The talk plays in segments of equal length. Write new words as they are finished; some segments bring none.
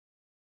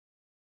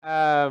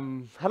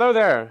Hello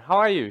there. How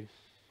are you?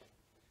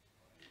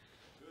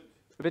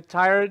 A bit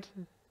tired?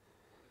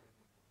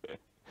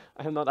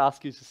 I have not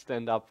asked you to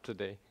stand up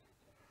today.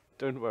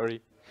 Don't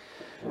worry.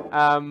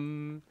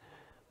 Um,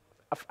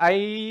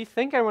 I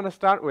think I want to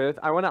start with,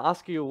 I want to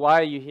ask you why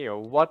are you here?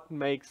 What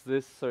makes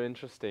this so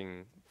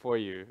interesting for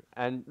you?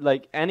 And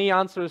like any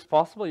answer is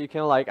possible. You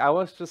can like, I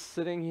was just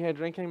sitting here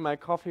drinking my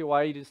coffee.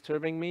 Why are you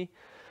disturbing me?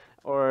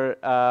 Or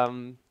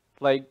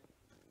like,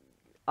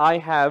 I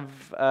have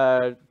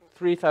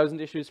 3,000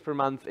 issues per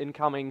month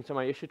incoming to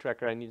my issue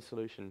tracker. I need a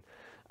solution.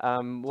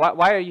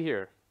 Why are you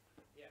here?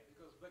 Yeah,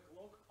 because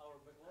our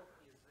backlog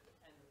is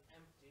an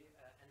empty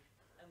and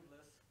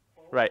endless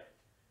hole Right.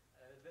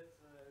 that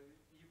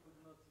you could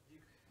not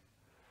dig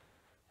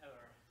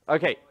ever.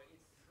 Okay.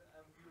 So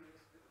I'm curious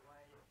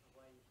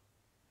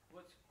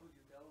what could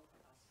you tell us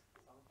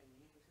something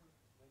interesting,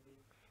 maybe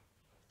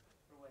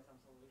provide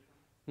some solution?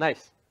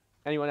 Nice.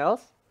 Anyone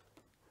else?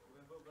 We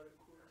have a very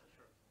cool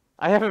t-shirt.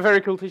 I have a very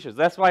cool t-shirt.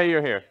 That's why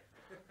you're here.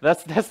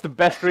 That's the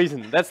best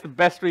reason. That's the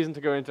best reason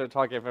to go into a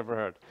talk I've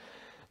ever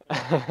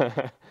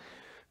heard.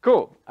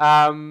 Cool.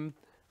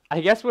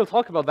 I guess we'll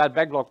talk about that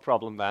backlog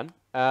problem then.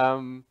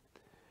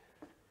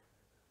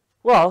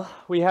 Well,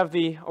 we have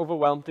the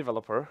overwhelmed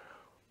developer,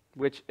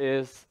 which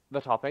is the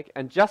topic.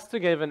 And just to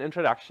give an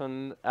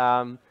introduction,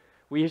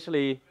 we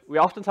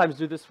oftentimes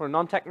do this for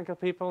non-technical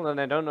people, and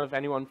I don't know if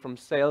anyone from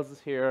sales is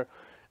here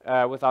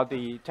without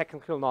the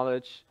technical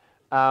knowledge.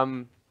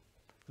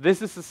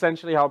 This is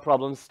essentially how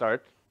problems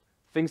start.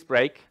 Things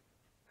break,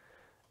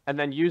 and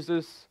then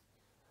users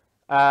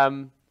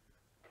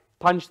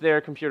punch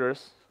their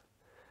computers,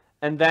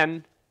 and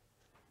then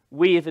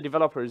we, the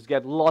developers,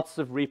 get lots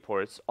of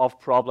reports of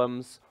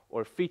problems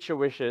or feature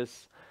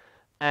wishes,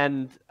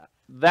 and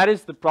that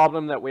is the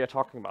problem that we are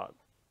talking about.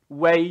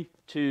 Way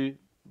too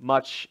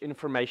much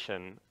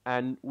information,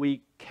 and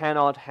we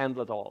cannot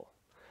handle it all.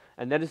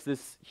 And that is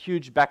this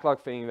huge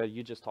backlog thing that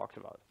you just talked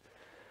about.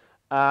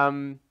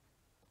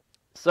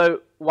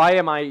 So why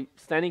am I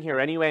standing here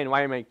anyway, and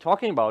why am I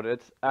talking about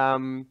it?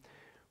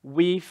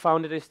 We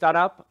founded a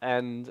startup,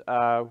 and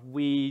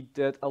we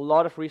did a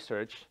lot of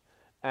research,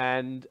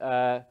 and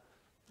I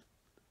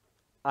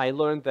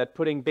learned that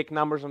putting big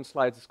numbers on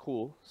slides is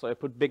cool, so I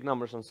put big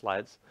numbers on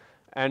slides.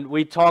 And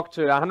we talked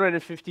to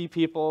 150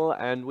 people,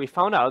 and we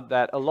found out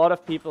that a lot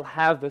of people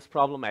have this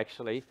problem,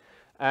 actually.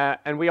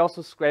 And we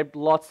also scraped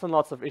lots and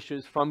lots of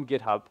issues from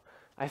GitHub.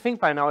 I think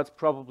by now it's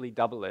probably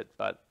double it,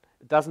 but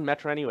it doesn't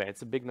matter anyway.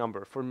 It's a big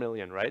number, 4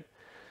 million, right?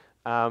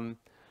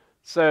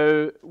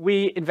 So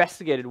we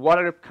investigated what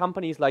are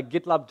companies like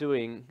GitLab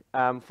doing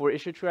for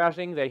issue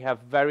triaging. They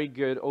have very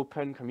good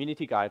open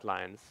community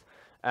guidelines,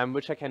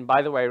 which I can,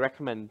 by the way,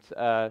 recommend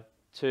to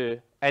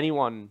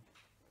anyone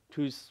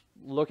who's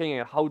looking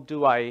at how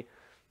do I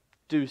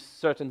do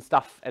certain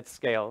stuff at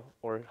scale,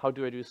 or how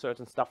do I do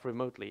certain stuff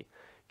remotely.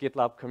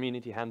 GitLab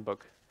Community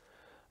Handbook.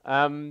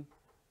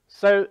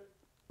 So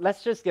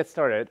let's just get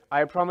started.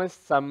 I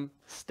promised some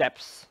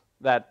steps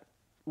that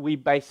we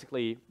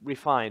basically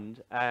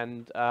refined,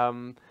 and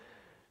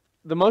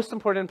the most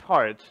important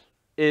part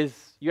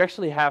is you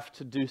actually have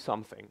to do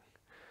something.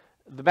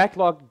 The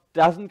backlog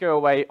doesn't go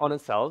away on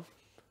itself.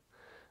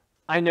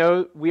 I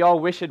know we all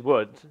wish it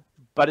would,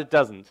 but it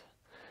doesn't.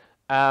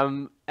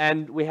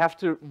 And we have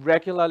to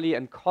regularly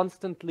and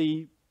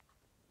constantly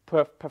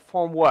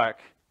perform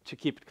work to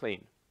keep it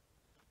clean.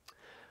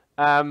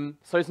 So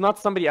it's not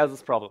somebody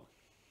else's problem.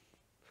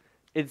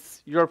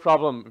 It's your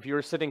problem if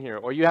you're sitting here,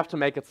 or you have to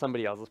make it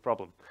somebody else's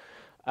problem.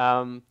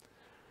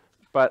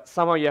 But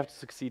somehow you have to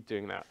succeed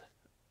doing that.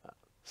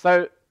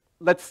 So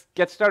let's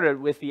get started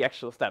with the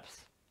actual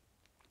steps.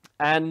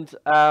 And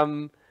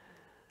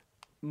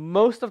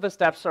most of the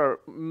steps are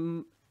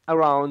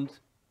around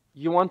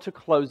you want to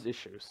close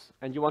issues,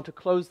 and you want to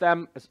close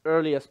them as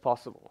early as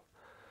possible.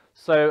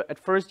 So at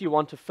first you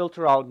want to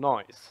filter out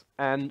noise.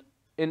 And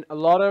in a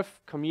lot of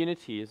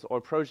communities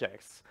or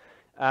projects,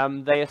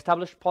 they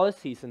establish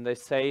policies, and they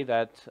say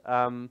that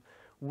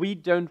we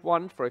don't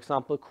want, for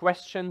example,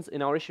 questions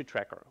in our issue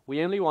tracker.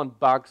 We only want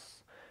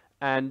bugs,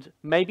 and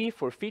maybe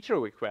for feature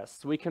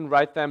requests, we can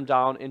write them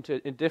down into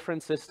a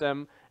different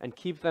system and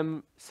keep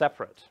them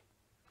separate.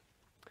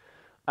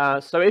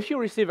 So if you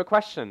receive a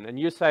question and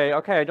you say,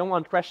 okay, I don't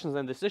want questions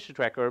in this issue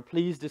tracker,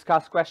 please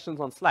discuss questions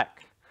on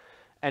Slack.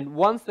 And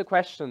once the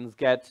questions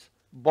get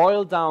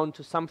boiled down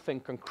to something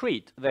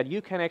concrete that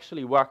you can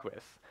actually work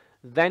with,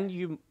 then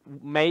you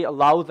may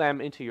allow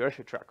them into your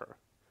issue tracker.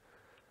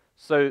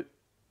 So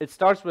it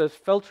starts with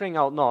filtering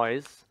out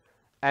noise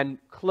and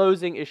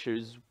closing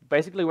issues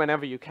basically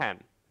whenever you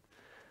can.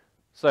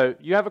 So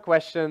you have a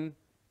question,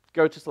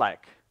 go to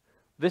Slack.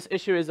 This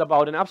issue is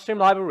about an upstream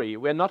library.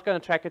 We're not going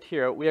to track it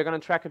here. We are going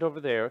to track it over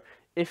there.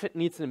 If it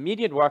needs an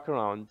immediate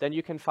workaround, then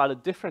you can file a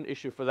different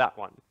issue for that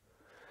one.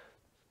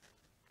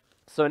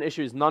 So an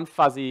issue is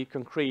non-fuzzy,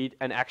 concrete,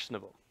 and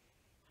actionable.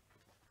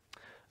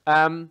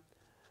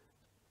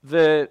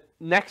 The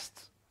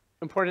next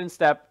important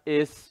step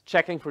is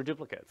checking for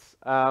duplicates.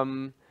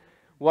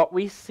 What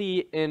we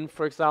see in,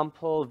 for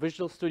example,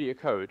 Visual Studio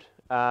Code,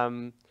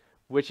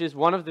 which is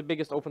one of the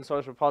biggest open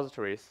source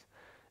repositories,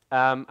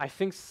 I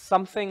think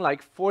something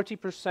like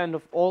 40%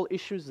 of all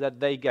issues that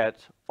they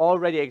get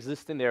already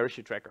exist in their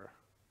issue tracker.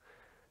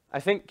 I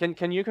think,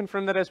 can you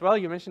confirm that as well?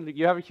 You mentioned that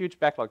you have a huge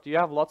backlog. Do you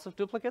have lots of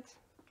duplicates?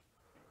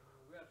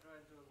 We are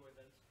trying to avoid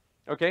that.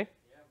 Okay.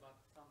 Yeah, but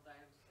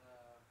sometimes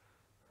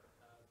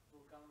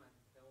people come and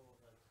tell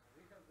that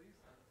we have this,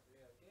 and we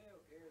are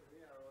okay,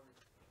 we are on it.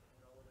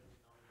 We already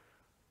know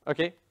it.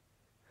 Okay.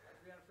 But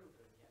we are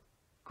filtering, yeah.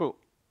 Cool.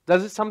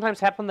 Does it sometimes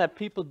happen that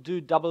people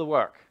do double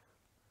work?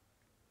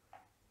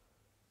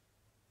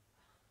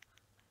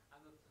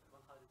 I'm not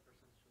 100%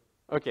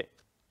 sure. Okay.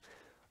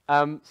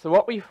 So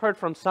what we've heard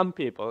from some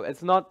people,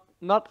 it's not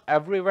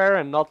everywhere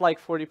and not like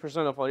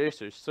 40% of all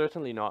issues,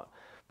 certainly not.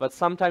 But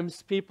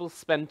sometimes people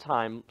spend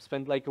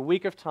like a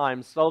week of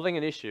time solving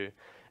an issue,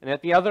 and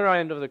at the other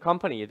end of the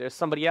company, there's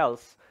somebody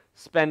else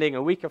spending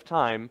a week of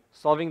time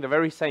solving the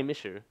very same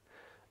issue.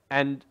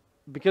 And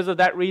because of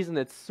that reason,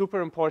 it's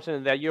super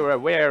important that you're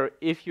aware,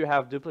 if you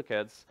have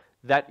duplicates,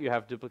 that you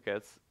have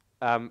duplicates,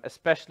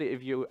 especially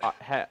if you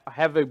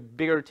have a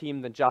bigger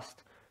team than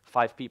just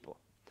 5 people.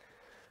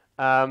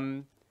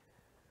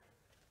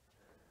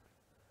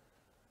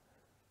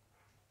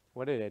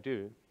 What did I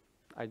do?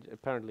 I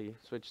apparently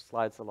switched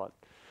slides a lot.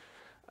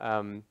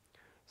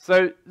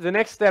 So the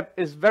next step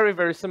is very,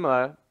 very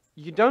similar.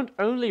 You don't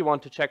only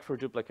want to check for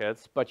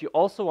duplicates, but you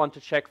also want to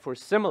check for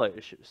similar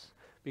issues,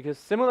 because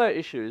similar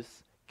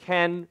issues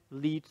can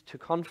lead to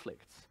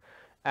conflicts.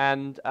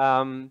 And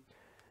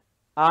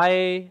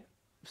I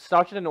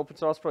started an open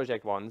source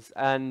project once,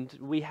 and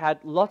we had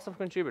lots of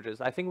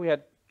contributors. I think we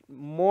had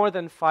more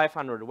than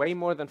 500, way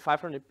more than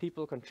 500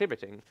 people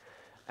contributing.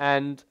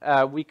 And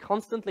we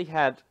constantly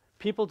had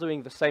people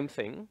doing the same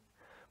thing,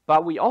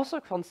 but we also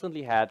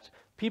constantly had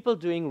people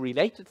doing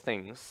related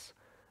things.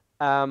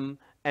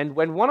 And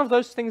when one of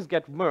those things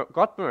got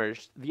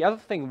merged, the other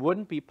thing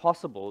wouldn't be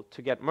possible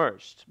to get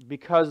merged,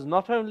 because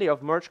not only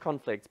of merge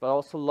conflicts, but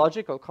also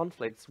logical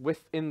conflicts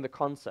within the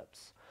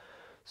concepts.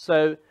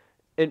 So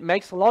it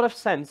makes a lot of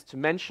sense to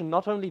mention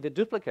not only the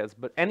duplicates,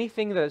 but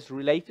anything that is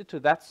related to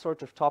that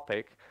sort of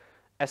topic,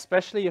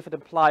 especially if it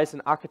implies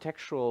an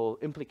architectural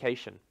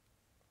implication.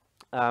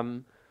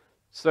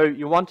 So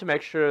you want to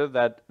make sure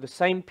that the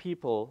same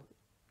people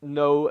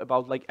know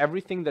about like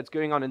everything that's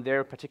going on in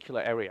their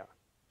particular area.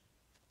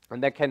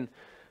 And that can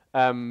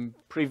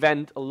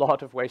prevent a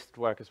lot of wasted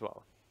work as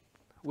well.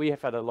 We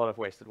have had a lot of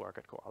wasted work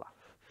at Koala.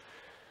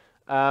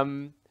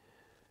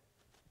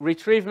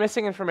 Retrieve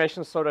missing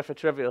information is sort of a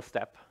trivial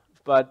step,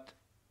 but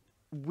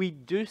we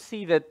do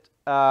see that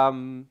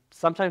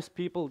sometimes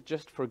people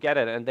just forget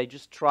it and they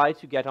just try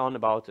to get on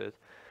about it.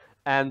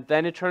 And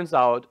then it turns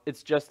out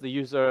it's just the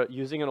user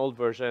using an old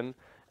version,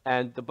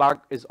 and the bug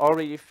is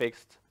already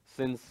fixed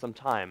since some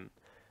time.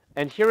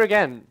 And here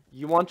again,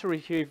 you want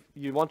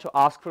to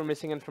ask for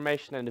missing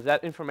information, and if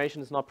that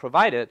information is not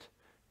provided,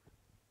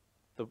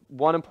 the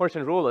one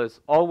important rule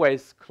is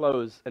always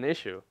close an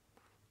issue.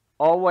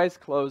 Always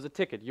close a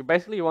ticket. You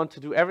basically want to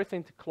do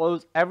everything to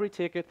close every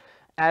ticket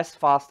as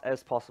fast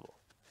as possible.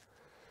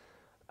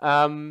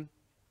 And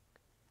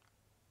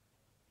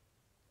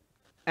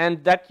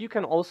that you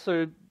can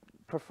also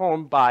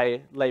perform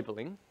by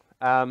labeling.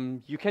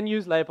 You can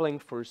use labeling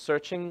for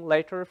searching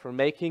later, for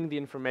making the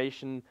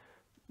information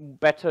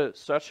better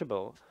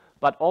searchable,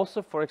 but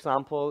also, for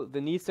example,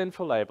 the needs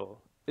info label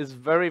is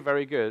very,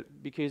 very good,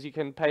 because you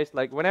can paste,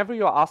 like, whenever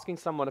you're asking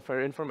someone for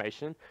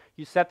information,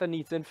 you set the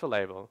needs info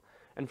label,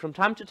 and from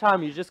time to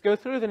time you just go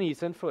through the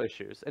needs info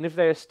issues, and if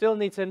there still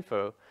needs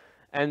info,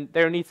 and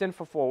there needs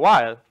info for a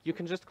while, you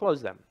can just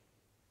close them.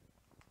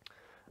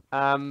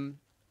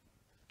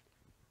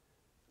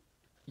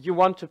 You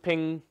want to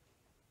ping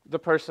the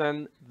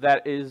person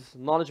that is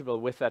knowledgeable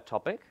with that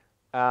topic,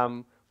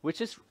 which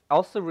is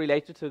also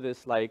related to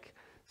this like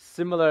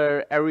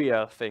similar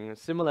area thing,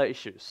 similar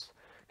issues,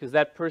 because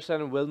that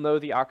person will know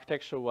the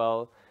architecture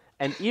well,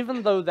 and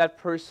even though that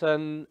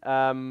person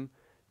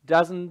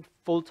doesn't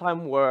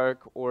full-time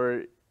work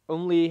or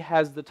only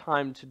has the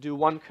time to do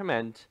one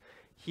comment,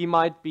 he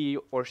might be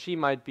or she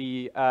might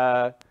be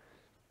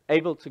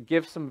able to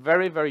give some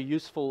very, very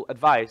useful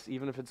advice,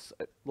 even if it's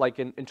like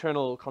an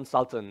internal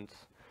consultant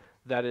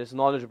that is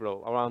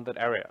knowledgeable around that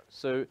area.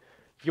 So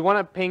you want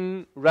to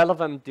ping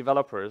relevant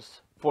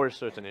developers for a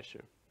certain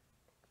issue.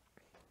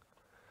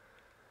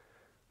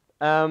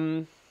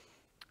 And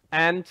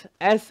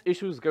as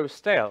issues go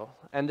stale,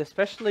 and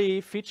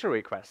especially feature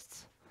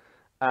requests,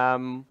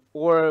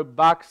 or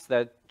bugs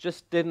that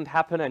just didn't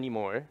happen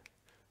anymore,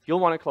 you'll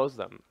want to close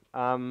them.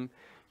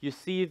 You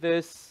see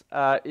this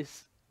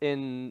is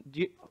in,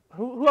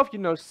 who of you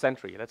knows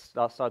Sentry? Let's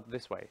start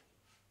this way.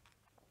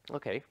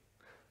 Okay,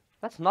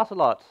 that's not a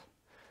lot.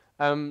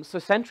 So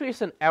Sentry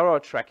is an error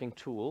tracking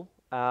tool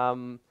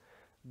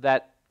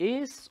that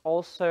is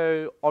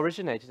also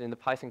originated in the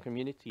Python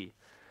community,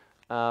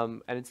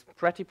 and it's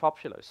pretty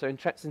popular. So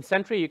in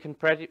Sentry you can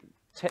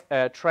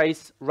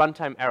trace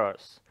runtime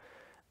errors.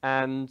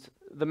 And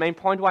the main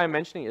point why I'm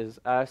mentioning is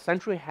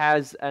Sentry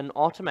has an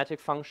automatic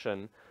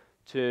function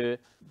to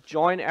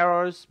join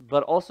errors,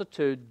 but also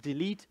to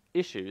delete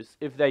issues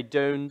if they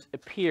don't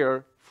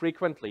appear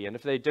frequently and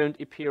if they don't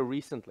appear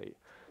recently.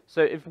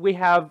 So if we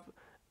have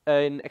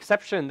an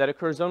exception that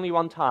occurs only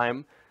one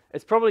time,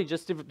 it's probably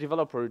just a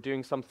developer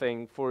doing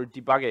something for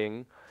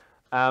debugging,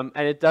 and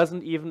it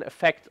doesn't even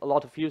affect a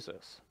lot of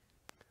users.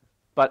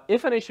 But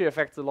if an issue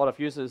affects a lot of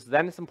users,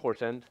 then it's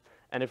important,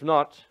 and if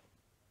not,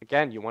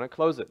 again, you want to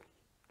close it.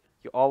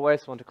 You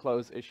always want to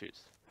close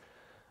issues.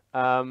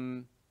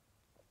 And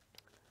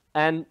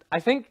I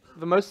think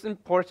the most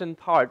important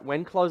part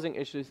when closing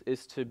issues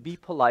is to be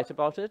polite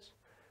about it.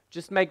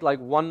 Just make like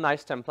one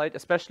nice template,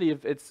 especially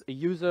if it's a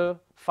user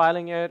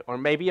filing it, or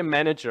maybe a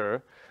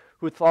manager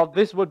who thought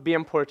this would be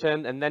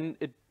important and then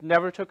it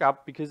never took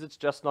up because it's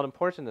just not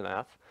important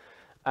enough.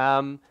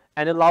 And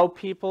allow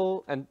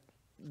people, and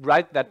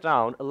write that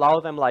down, allow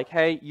them like,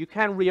 hey, you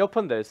can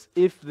reopen this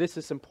if this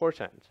is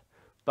important.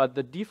 But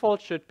the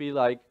default should be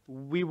like,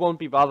 we won't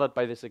be bothered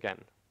by this again.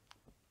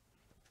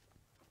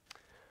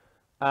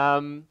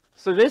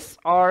 So these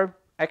are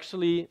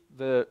actually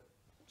the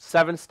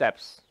 7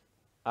 steps.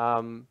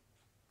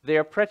 They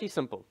are pretty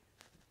simple.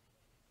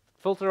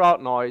 Filter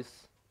out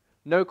noise,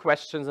 no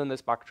questions in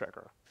this bug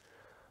tracker.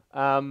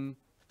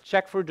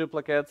 Check for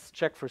duplicates,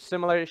 check for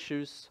similar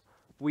issues.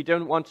 We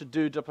don't want to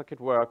do duplicate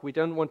work. We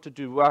don't want to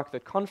do work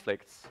that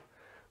conflicts.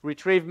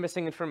 Retrieve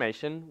missing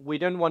information. We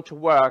don't want to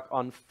work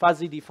on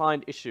fuzzy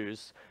defined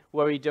issues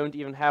where we don't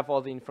even have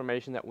all the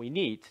information that we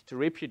need to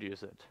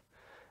reproduce it.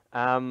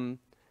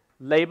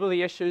 Label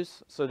the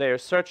issues so they are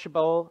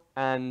searchable,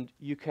 and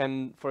you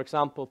can, for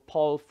example,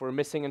 poll for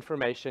missing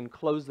information,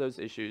 close those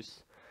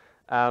issues,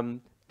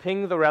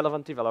 ping the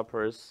relevant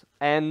developers,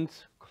 and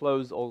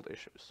close old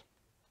issues.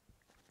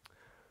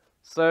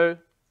 So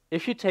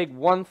if you take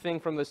one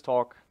thing from this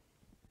talk,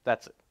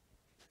 that's it.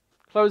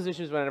 Close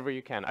issues whenever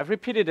you can. I've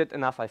repeated it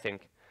enough, I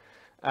think.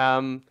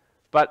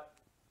 But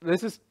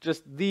this is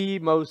just the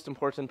most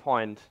important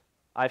point,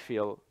 I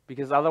feel,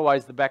 because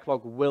otherwise the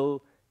backlog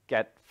will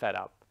get fed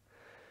up.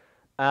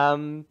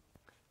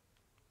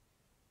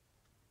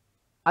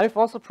 I've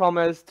also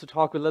promised to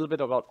talk a little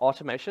bit about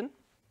automation.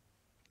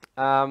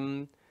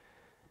 And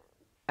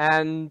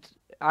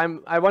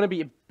I want to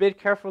be a bit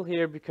careful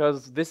here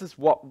because this is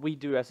what we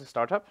do as a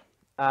startup.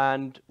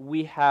 And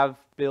we have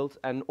built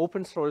an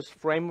open source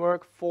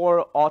framework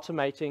for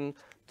automating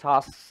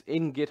tasks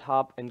in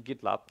GitHub and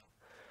GitLab.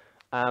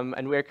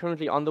 And we're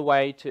currently on the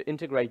way to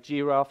integrate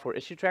Jira for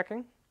issue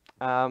tracking.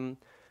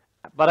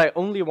 But I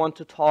only want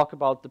to talk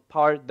about the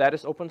part that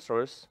is open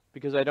source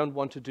because I don't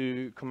want to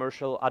do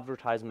commercial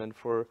advertisement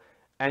for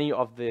any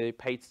of the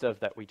paid stuff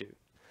that we do.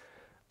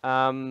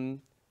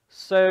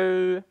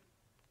 So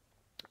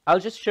I'll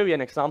just show you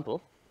an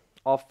example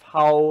of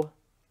how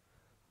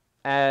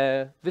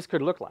this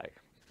could look like.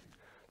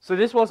 So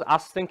this was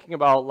us thinking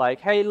about like,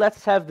 hey,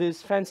 let's have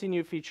this fancy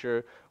new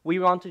feature. We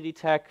want to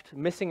detect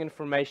missing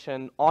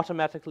information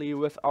automatically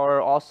with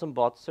our awesome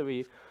bot. So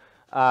we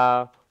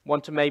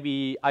want to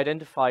maybe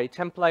identify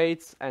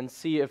templates and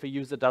see if a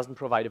user doesn't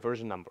provide a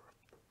version number.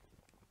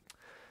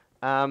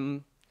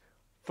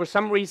 For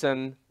some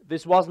reason,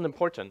 this wasn't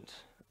important,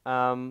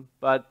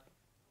 but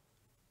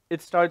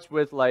it starts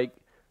with like,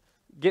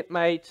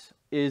 Gitmate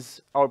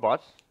is our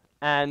bot,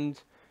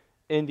 and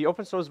in the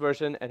open source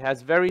version, it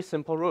has very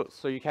simple rules.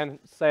 So you can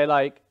say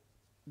like,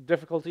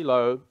 difficulty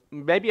low.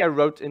 Maybe I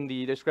wrote in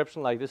the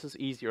description like, this is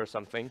easy or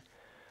something.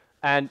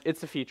 And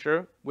it's a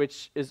feature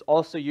which is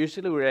also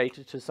usually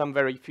related to some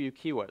very few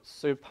keywords.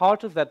 So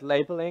part of that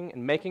labeling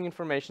and making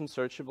information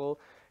searchable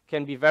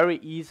can be very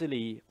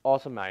easily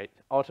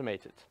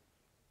automated.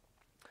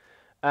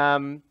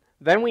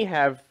 Then we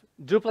have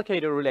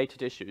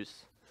duplicator-related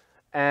issues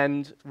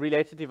and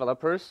related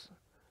developers,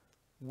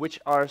 which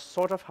are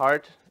sort of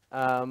hard.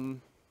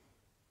 And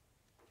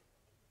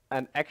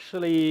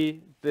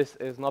actually, this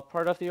is not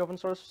part of the open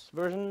source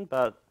version,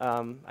 but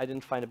I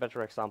didn't find a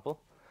better example.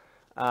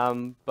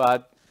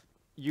 But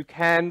you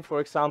can, for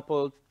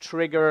example,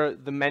 trigger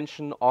the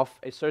mention of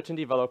a certain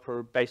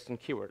developer based on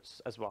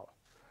keywords as well.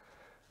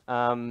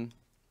 And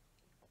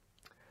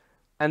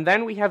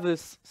then we have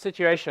this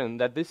situation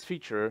that this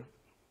feature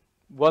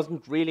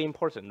wasn't really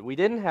important. We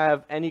didn't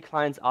have any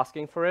clients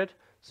asking for it,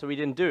 so we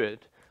didn't do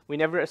it. We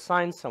never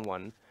assigned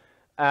someone.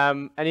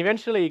 And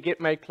eventually,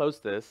 Gitmate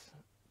closed this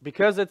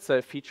because it's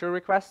a feature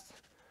request.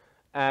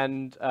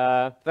 And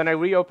then I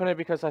reopened it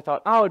because I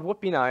thought, oh, it would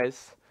be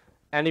nice.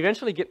 And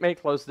eventually Gitmate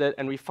closed it,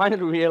 and we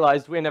finally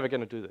realized we're never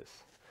going to do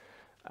this.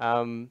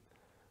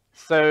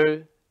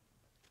 So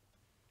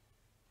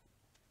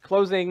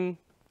closing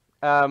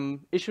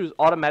issues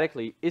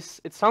automatically,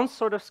 it sounds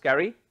sort of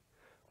scary,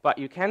 but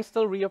you can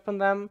still reopen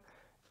them,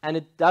 and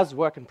it does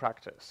work in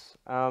practice.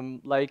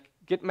 Like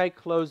Gitmate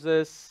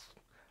closes,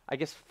 I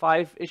guess,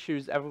 5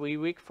 issues every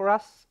week for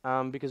us,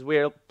 because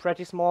we're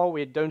pretty small.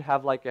 We don't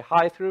have like a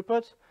high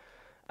throughput,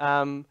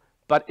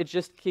 but it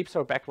just keeps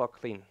our backlog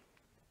clean.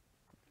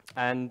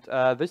 And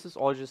this is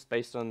all just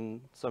based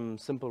on some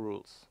simple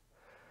rules.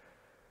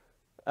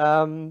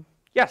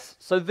 Yes,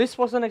 so this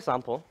was an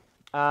example.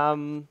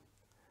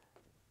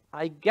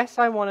 I guess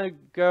I want to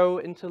go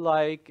into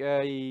like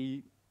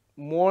a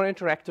more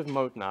interactive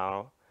mode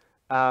now.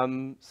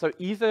 So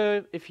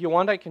either, if you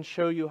want, I can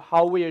show you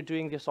how we are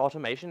doing this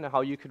automation and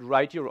how you could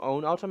write your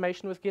own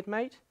automation with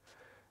Gitmate,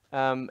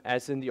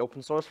 as in the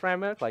open source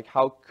framework. Like,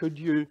 how could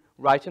you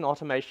write an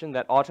automation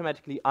that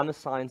automatically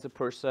unassigns a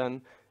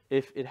person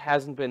if it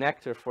hasn't been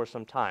active for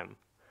some time,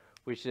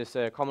 which is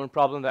a common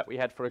problem that we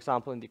had, for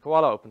example, in the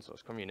Koala open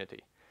source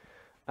community.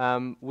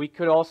 We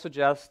could also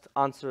just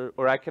answer,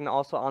 or I can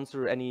also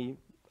answer any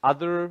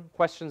other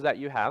questions that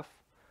you have.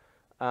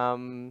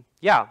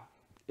 Yeah,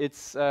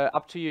 it's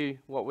up to you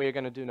what we're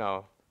going to do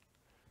now.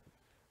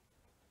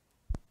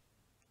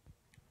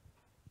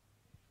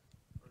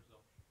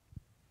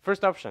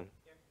 First option.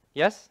 Yeah.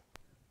 Yes?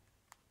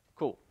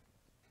 Cool.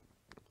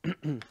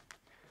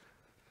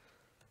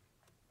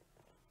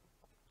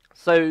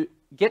 So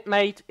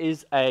Gitmate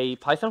is a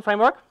Python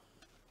framework.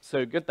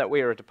 So good that we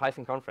are at a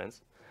Python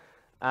conference.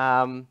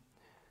 And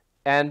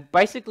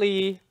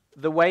basically,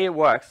 the way it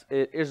works,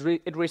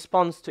 it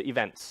responds to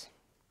events.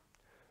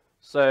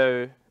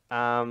 So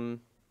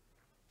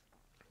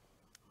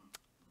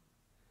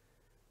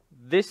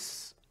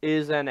this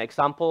is an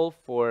example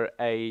for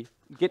a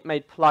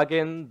Gitmate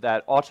plugin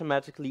that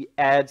automatically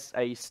adds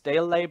a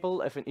stale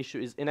label if an issue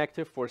is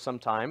inactive for some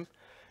time,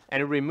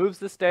 and it removes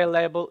the stale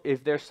label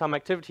if there's some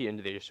activity in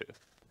the issue.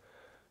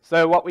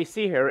 So what we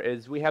see here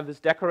is we have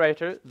this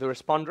decorator, the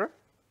responder,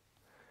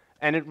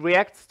 and it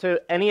reacts to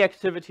any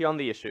activity on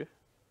the issue,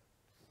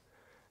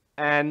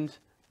 and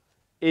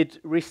it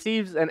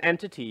receives an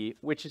entity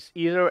which is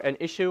either an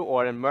issue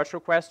or a merge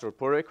request or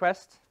pull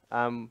request.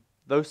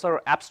 Those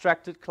are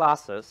abstracted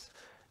classes,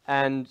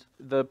 and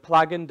the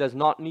plugin does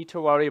not need to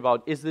worry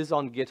about, is this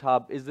on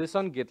GitHub, is this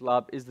on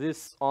GitLab, is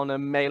this on a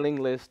mailing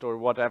list or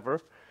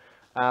whatever.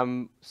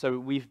 So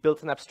we've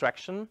built an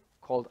abstraction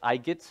called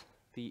iGit,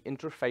 the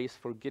interface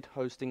for Git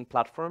hosting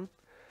platform.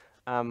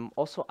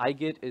 Also,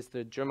 iGit is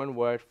the German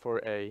word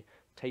for a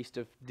taste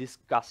of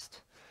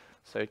disgust,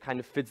 so it kind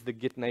of fits the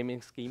Git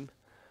naming scheme.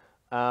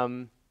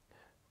 And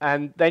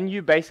then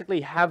you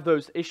basically have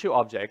those issue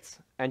objects,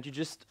 and you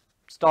just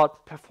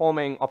start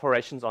performing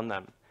operations on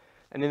them.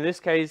 And in this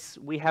case,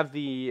 we have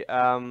the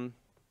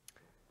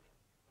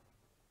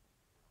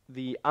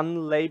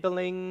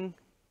unlabeling.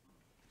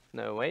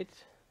 No, wait.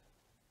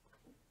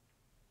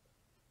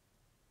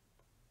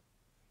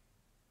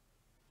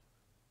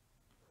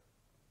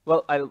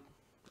 Well,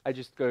 I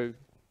just go,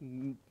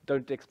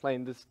 don't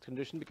explain this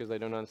condition because I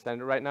don't understand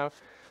it right now.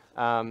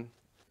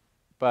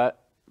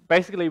 But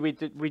basically,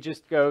 we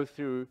just go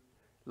through,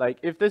 like,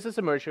 if this is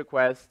a merge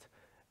request,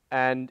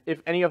 and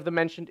if any of the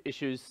mentioned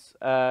issues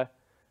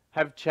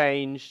have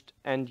changed,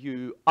 and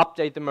you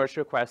update the merge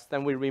request,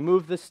 then we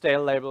remove the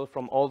stale label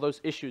from all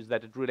those issues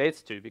that it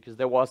relates to because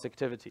there was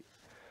activity.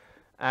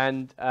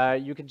 And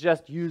you can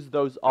just use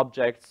those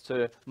objects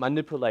to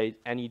manipulate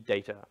any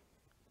data.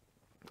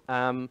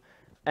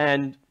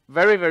 And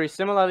very, very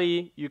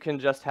similarly, you can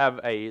just have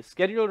a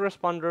scheduled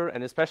responder,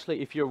 and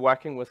especially if you're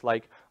working with,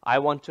 like, I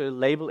want to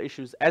label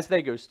issues as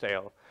they go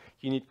stale,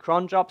 you need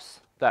cron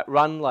jobs that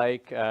run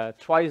like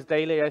twice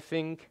daily, I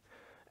think,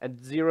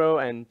 at 0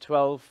 and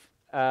 12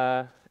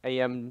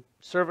 a.m.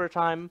 server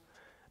time,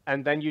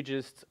 and then you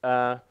just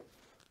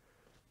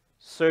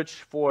search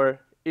for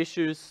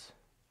issues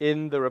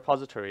in the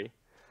repository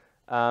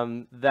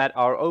that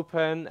are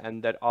open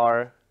and that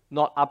are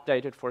not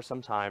updated for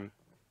some time.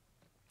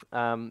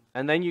 And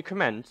then you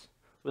comment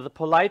with a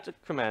polite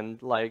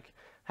command like,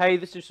 hey,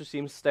 this issue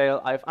seems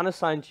stale, I've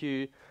unassigned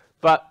you,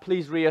 but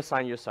please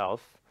reassign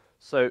yourself.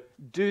 So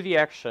do the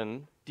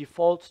action,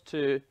 default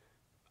to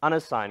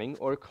unassigning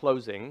or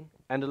closing,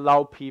 and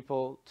allow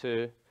people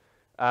to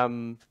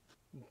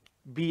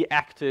be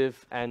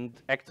active and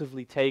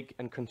actively take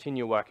and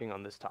continue working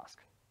on this task.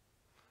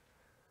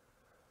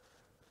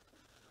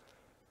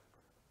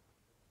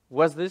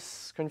 Was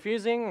this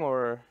confusing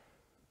or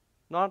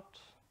not?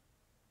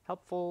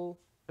 Helpful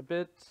a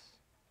bit?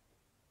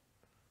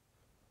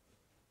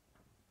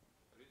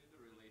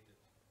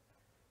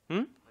 Hmm?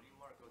 How do you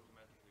mark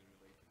automatically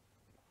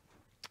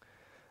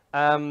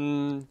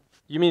related?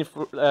 You mean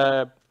for,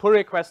 pull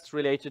requests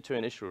related to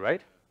an issue,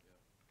 right?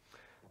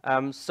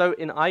 So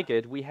in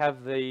iGit, we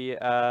have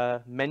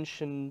the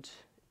mentioned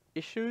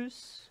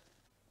issues.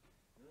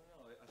 No,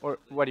 Or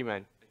what do you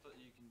mean? I thought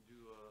you can do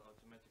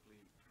automatically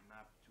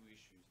map two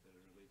issues that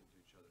are related to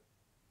each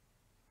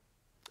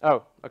other.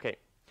 Oh, okay.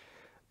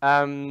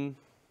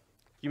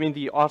 You mean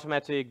the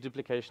automatic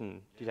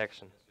duplication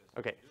detection?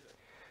 Yes,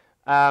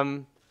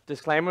 Okay.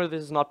 Disclaimer,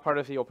 this is not part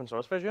of the open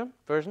source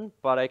version,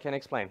 but I can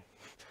explain.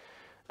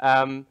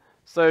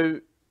 So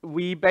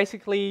we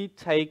basically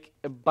take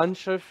a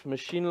bunch of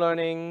machine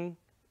learning.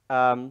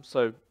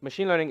 So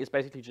machine learning is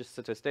basically just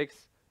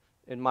statistics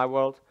in my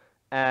world,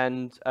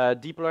 and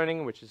deep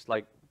learning, which is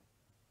like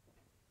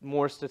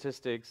more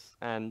statistics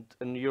and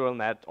a neural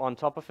net on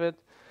top of it.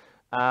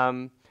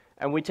 And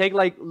we take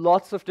like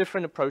lots of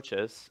different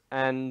approaches,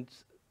 and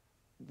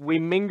we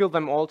mingle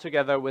them all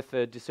together with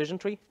a decision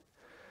tree.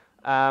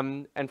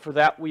 And for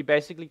that, we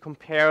basically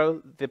compare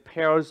the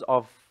pairs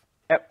of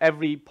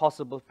every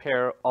possible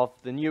pair of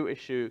the new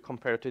issue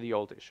compared to the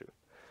old issue.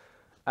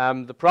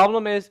 The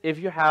problem is if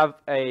you have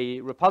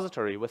a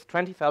repository with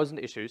 20,000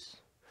 issues,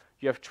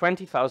 you have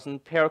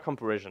 20,000 pair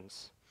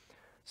comparisons.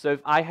 So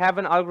if I have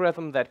an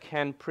algorithm that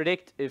can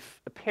predict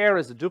if a pair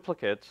is a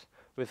duplicate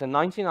with a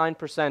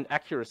 99%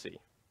 accuracy,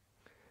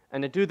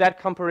 and I do that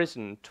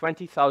comparison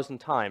 20,000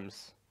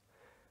 times,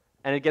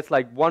 and it gets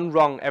like one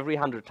wrong every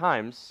 100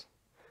 times,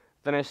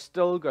 then I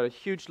still got a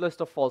huge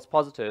list of false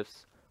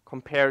positives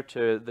compared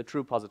to the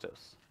true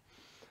positives.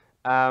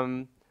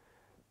 And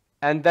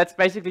that's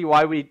basically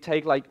why we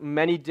take like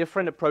many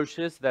different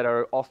approaches that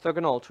are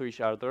orthogonal to each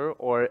other,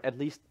 or at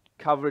least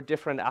cover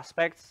different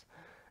aspects,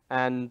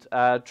 and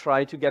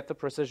try to get the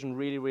precision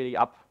really, really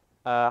up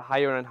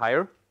higher and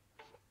higher.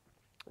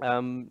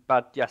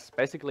 But yes,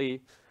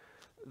 basically,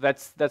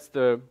 that's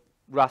the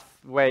rough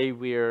way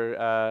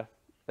we're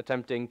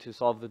attempting to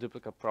solve the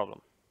duplicate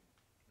problem.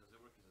 Does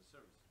it work as a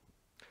service?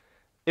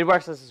 It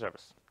works as a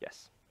service,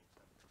 yes.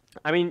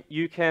 I mean,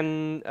 you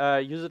can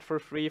use it for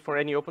free for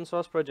any open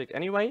source project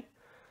anyway.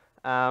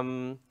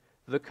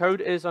 The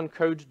code is on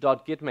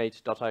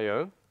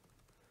code.gitmate.io,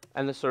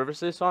 and the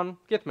service is on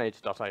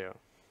gitmate.io,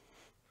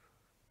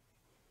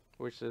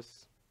 which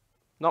is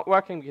not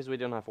working because we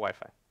don't have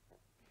Wi-Fi.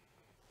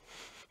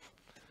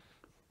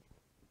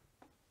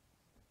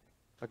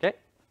 Okay?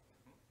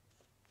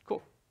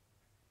 Cool.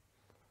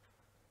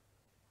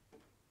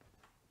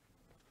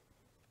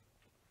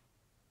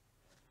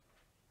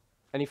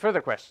 Any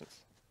further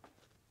questions?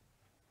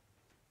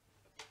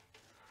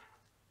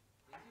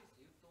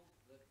 You told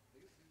that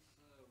this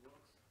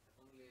works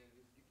only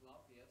with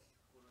GitLab, yes,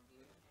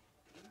 currently.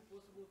 Is it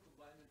possible to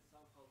bind it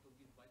somehow to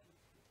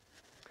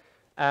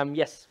Git?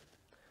 Yes.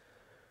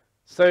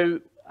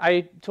 So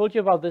I told you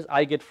about this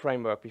iGit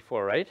framework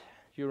before, right?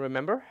 You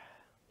remember?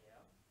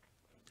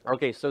 Yeah.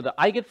 Okay, so the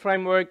iGit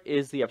framework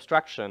is the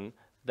abstraction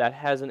that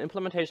has an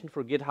implementation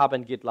for GitHub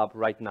and GitLab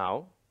right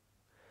now.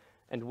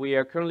 And we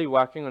are currently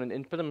working on an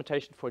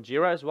implementation for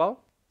Jira as well.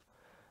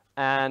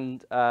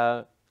 And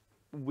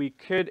we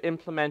could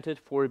implement it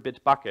for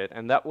Bitbucket.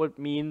 And that would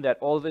mean that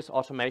all this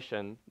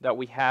automation that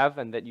we have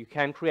and that you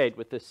can create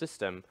with this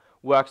system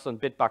works on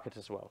Bitbucket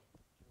as well.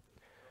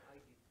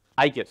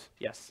 iGit,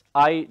 yes.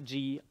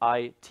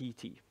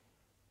 I-G-I-T-T.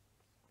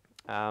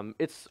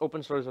 It's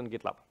open source on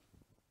GitLab.